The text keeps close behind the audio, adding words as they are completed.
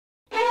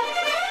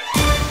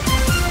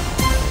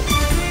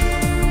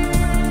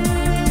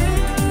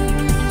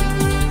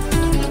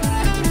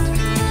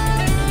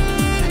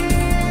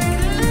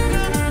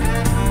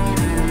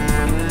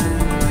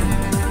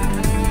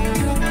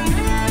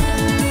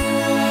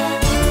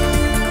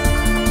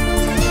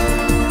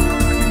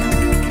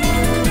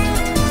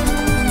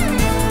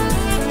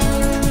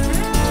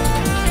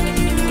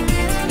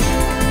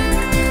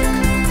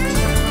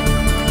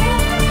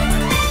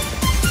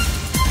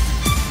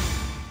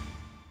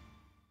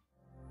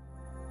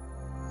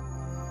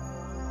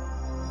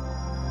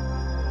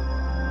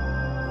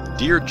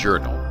Dear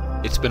Journal,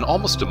 it's been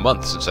almost a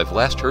month since I've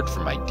last heard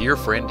from my dear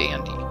friend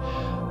Andy.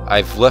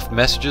 I've left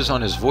messages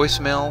on his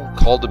voicemail,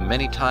 called him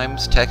many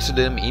times, texted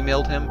him,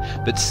 emailed him,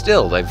 but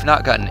still I've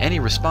not gotten any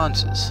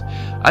responses.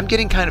 I'm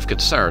getting kind of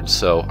concerned,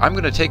 so I'm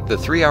going to take the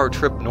 3-hour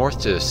trip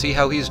north to see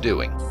how he's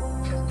doing.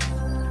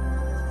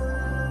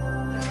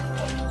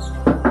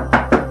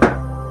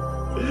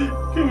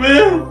 Come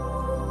in.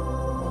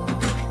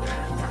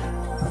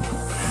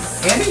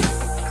 Andy,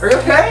 are you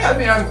okay? I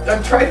mean,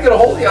 I'm trying to get a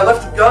hold of you. I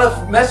left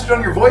a message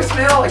on your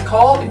voicemail. I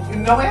called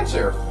and no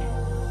answer.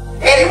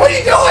 Andy, what are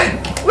you doing?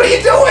 What are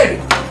you doing?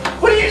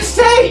 What did you just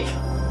take?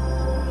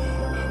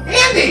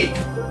 Andy!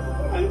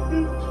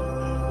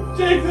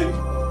 Jake,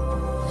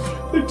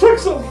 they took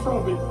something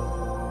from me.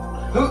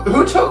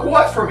 Who took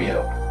what from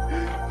you?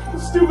 The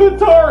stupid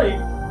Atari.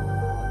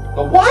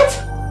 The what?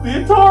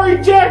 The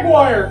Atari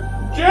Jaguar.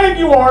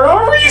 Jaguar.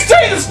 However you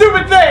say the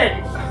stupid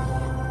thing.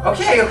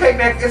 Okay,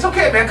 man. It's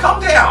okay, man.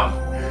 Calm down.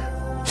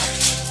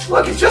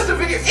 Look, it's just a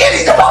video.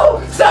 Andy,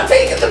 no! Stop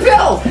taking the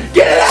pills!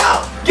 Get it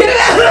out! Get it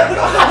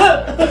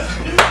out!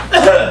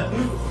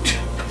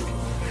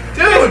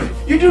 Dude,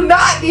 you do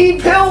not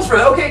need pills for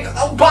that. Okay,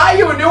 I'll buy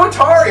you a new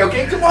Atari,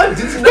 okay? Come on.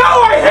 No,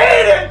 I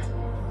hate it!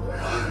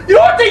 You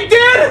know what they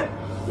did?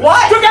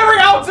 What? Took every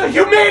ounce of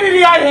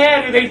humanity I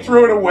had and they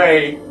threw it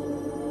away.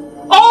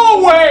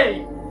 All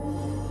away!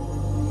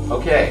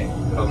 Okay.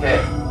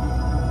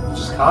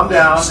 Just calm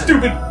down.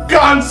 Stupid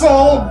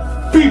console!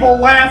 People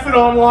laughing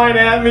online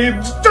at me,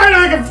 just trying to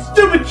make a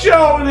stupid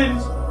show, and they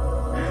just...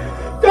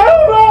 I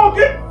don't know,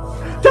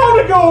 tell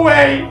them to go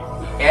away!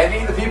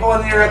 Andy, the people on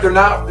the internet, they're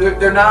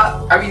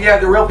not, I mean, yeah,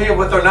 they're real people,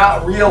 but they're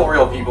not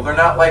real people. They're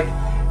not like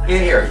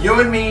in here. You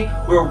and me,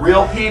 we're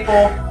real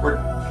people.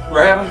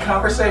 We're having a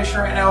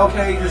conversation right now,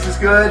 okay? This is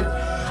good.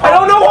 I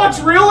don't know what's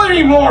real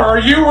anymore. Are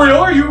you real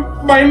or are you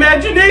my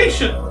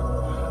imagination?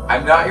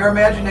 I'm not your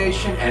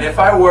imagination, and if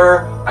I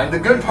were, I'm the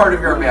good part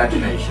of your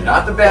imagination,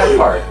 not the bad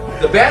part.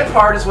 The bad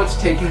part is what's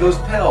taking those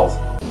pills.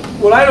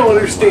 What I don't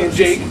understand,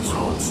 Jake,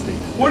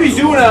 what are you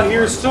doing out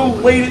here so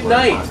late at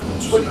night?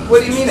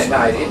 What do you mean at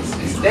night?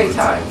 It's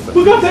daytime.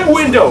 Look out that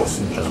window.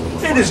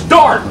 It is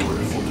dark.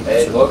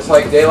 It looks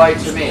like daylight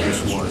to me.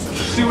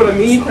 See what I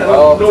mean? I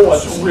don't know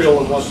what's real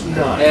and what's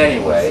not.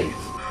 Anyway,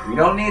 we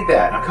don't need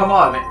that. Now come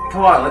on, man.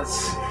 Come on,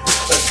 let's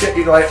get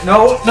you like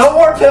no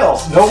more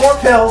pills. No more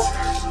pills.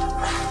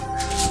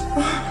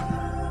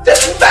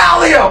 This is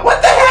Valium!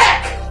 What the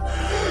heck?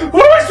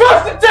 What am I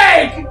supposed to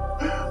take?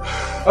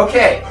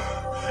 Okay.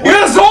 You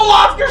got a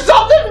Zoloft or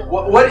something?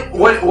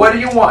 What do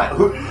you want?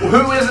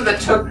 Who is it that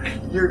took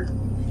your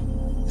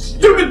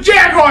stupid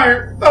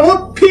Jaguar? I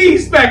want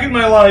peace back in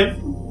my life.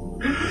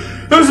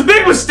 It was a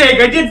big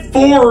mistake. I did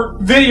 4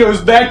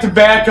 videos back to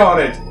back on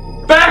it.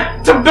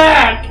 Back to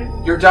back!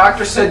 Your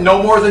doctor said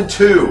no more than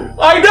 2.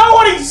 I know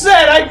what he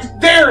said! I was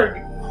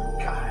daring!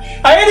 Gosh.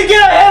 I had to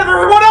get ahead of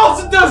everyone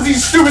else that does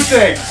these stupid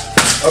things!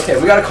 Okay,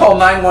 we gotta call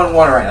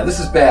 911 right now. This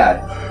is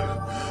bad.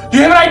 Do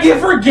you have an idea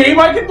for a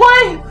game I could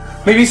play?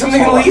 Maybe something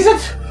that'll ease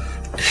it?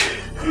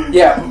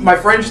 Yeah, my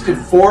friend just did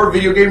 4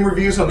 video game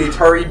reviews on the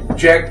Atari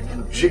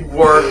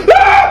Jaguar...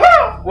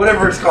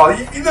 whatever it's called.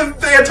 The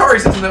Atari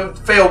system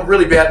failed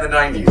really bad in the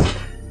 90s.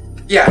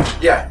 Yeah.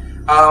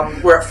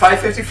 We're at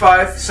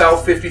 555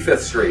 South 55th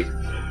Street.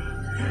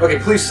 Okay,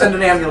 please send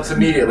an ambulance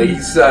immediately.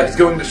 He's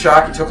going into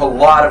shock. He took a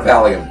lot of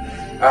Valium.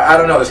 I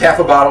don't know, there's half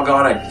a bottle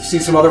gone. I see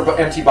some other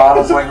empty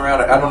bottles lying around.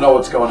 I don't know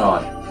what's going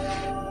on.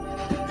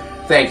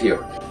 Thank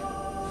you.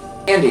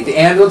 Andy, the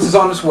ambulance is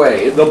on its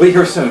way. They'll be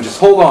here soon. Just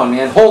hold on,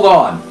 man. Hold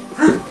on.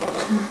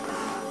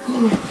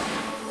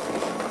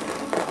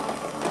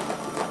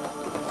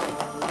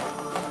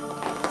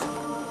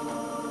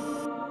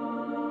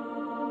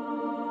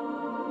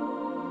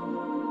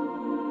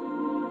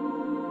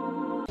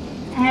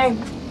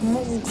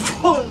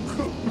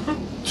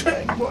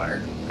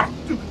 Jaguar.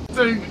 Stupid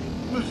thing.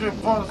 Mission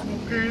Impossible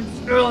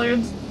games.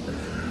 Aliens.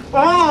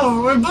 All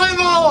of them. I blame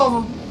all of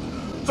them.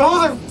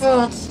 Those are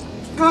faults.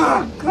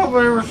 God, how am I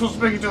ever supposed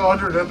to make it to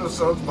 100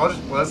 episodes, much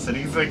less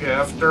anything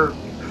after?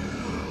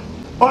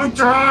 I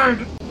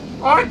tried.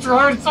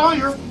 It's all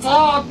your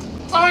fault.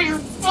 It's all your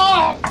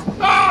fault.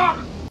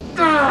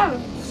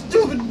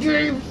 Stupid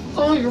games. It's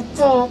all your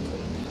fault.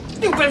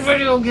 Stupid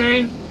video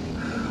games.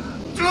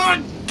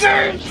 Stupid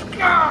games.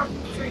 God,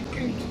 I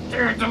can't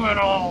stand them at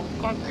all.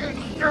 I can't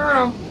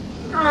stand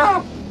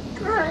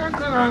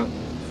them.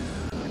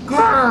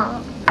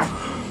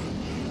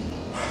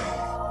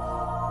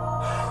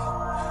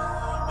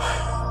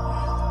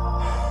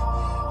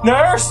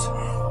 Nurse!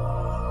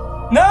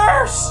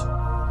 Nurse!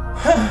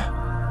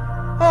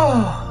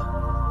 Oh.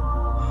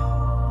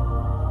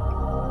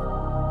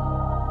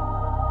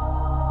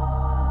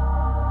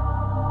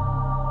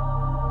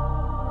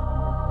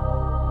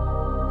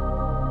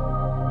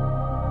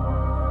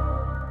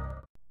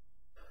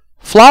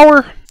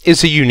 Flower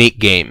is a unique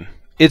game.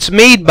 It's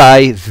made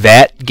by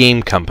That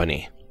Game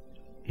Company.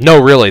 No,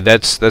 really,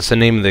 that's the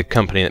name of the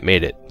company that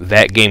made it.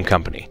 That Game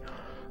Company.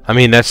 I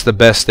mean, that's the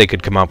best they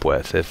could come up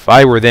with. If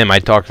I were them,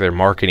 I'd talk to their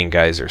marketing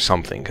guys or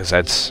something, because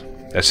that's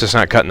just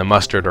not cutting the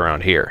mustard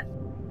around here.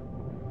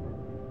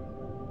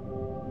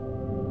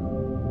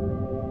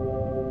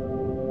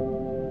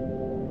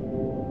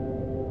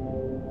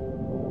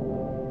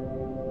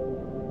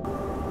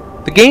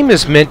 The game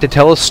is meant to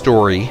tell a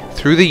story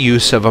through the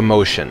use of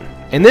emotion.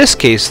 In this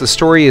case, the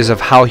story is of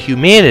how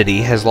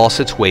humanity has lost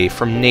its way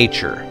from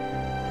nature.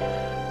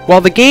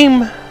 While the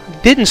game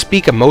didn't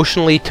speak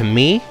emotionally to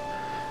me,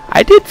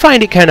 I did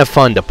find it kind of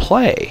fun to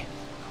play.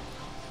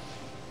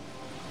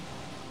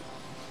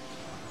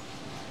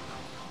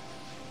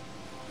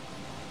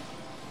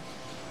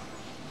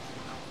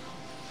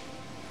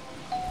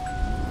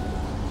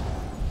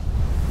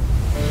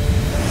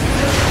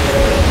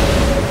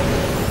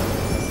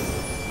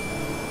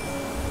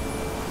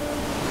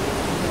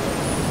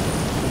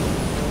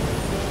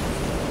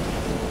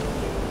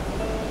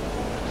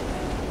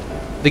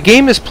 The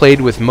game is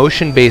played with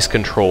motion-based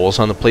controls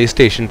on the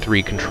PlayStation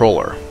 3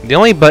 controller. The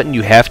only button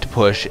you have to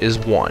push is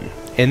 1,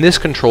 and this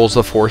controls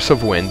the force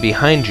of wind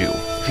behind you.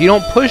 If you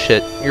don't push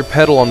it, your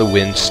pedal on the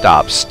wind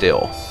stops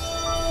still.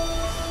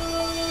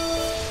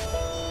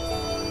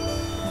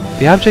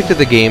 The object of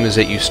the game is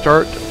that you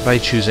start by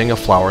choosing a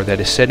flower that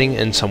is sitting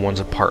in someone's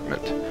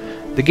apartment.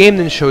 The game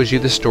then shows you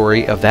the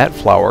story of that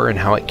flower and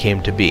how it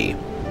came to be.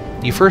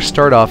 You first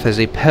start off as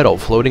a petal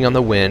floating on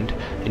the wind,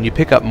 and you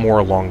pick up more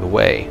along the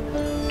way.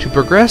 To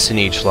progress in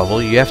each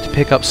level, you have to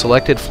pick up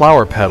selected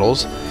flower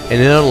petals,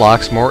 and it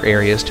unlocks more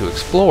areas to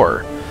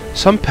explore.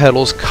 Some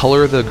petals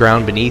color the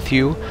ground beneath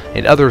you,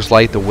 and others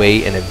light the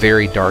way in a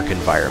very dark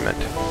environment.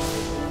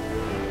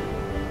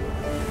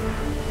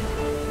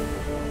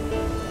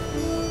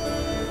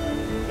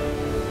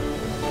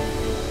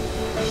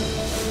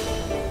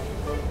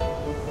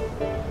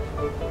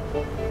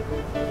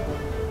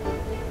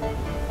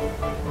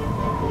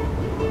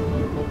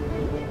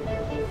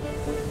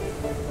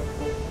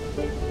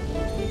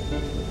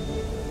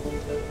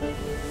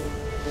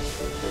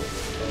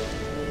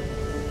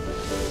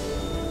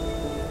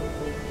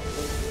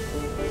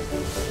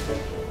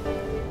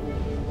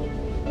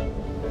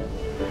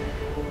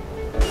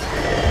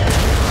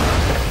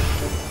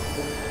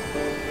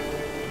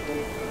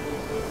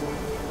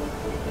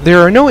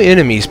 There are no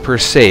enemies per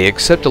se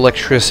except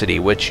electricity,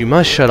 which you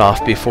must shut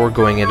off before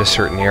going into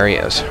certain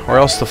areas, or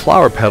else the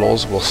flower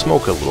petals will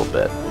smoke a little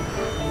bit.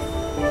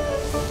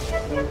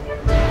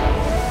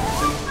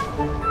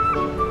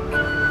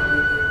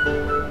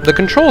 The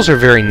controls are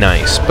very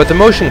nice, but the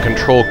motion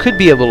control could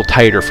be a little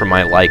tighter for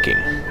my liking.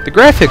 The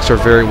graphics are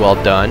very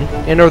well done,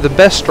 and are the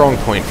best strong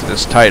point for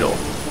this title.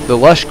 The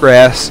lush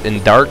grass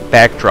and dark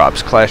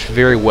backdrops clash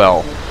very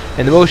well,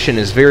 and the motion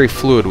is very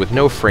fluid with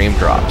no frame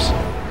drops.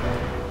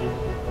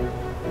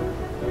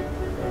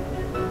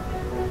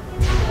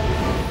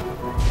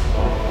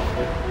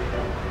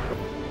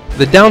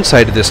 The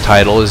downside of this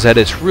title is that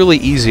it's really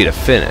easy to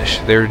finish.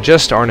 There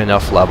just aren't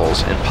enough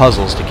levels and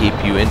puzzles to keep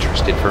you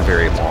interested for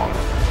very long.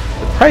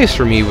 The price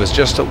for me was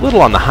just a little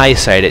on the high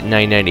side at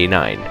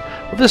 $9.99.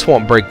 Well, this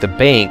won't break the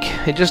bank,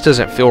 it just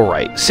doesn't feel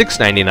right.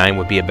 $6.99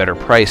 would be a better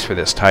price for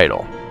this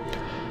title.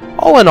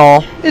 All in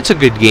all, it's a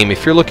good game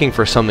if you're looking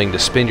for something to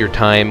spend your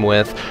time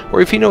with,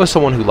 or if you know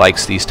someone who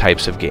likes these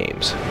types of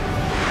games.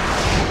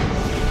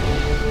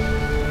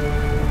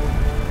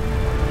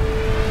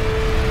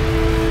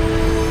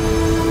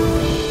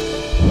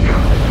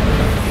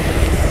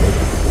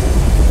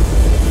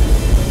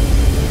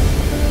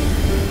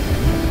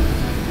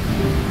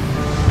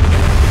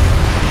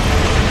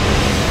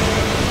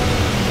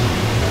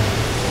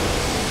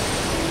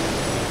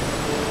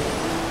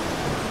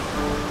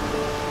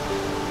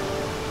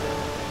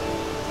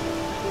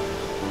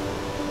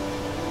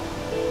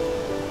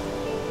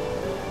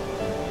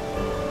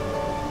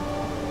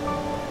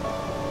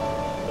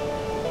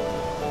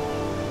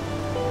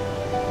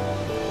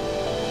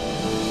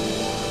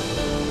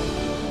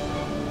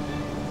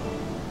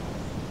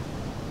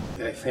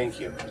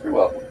 Thank you. You're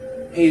welcome.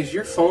 Hey, is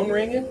your phone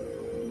ringing?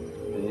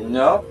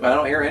 No, I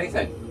don't hear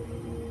anything.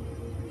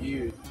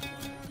 You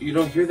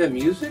don't hear that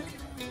music?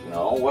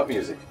 No, what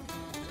music?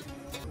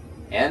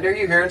 And are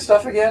you hearing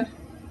stuff again?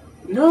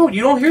 No,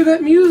 you don't hear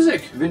that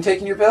music. You've been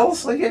taking your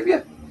pills they gave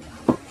you?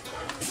 I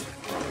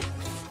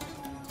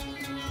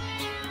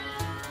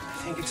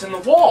think it's in the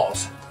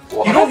walls.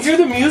 What? You don't hear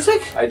the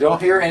music? I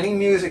don't hear any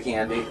music,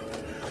 Andy.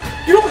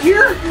 You don't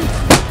hear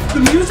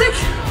the music?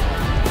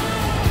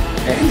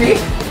 Andy?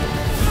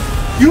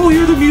 You don't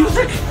hear the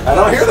music? I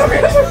don't hear the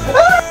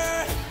music.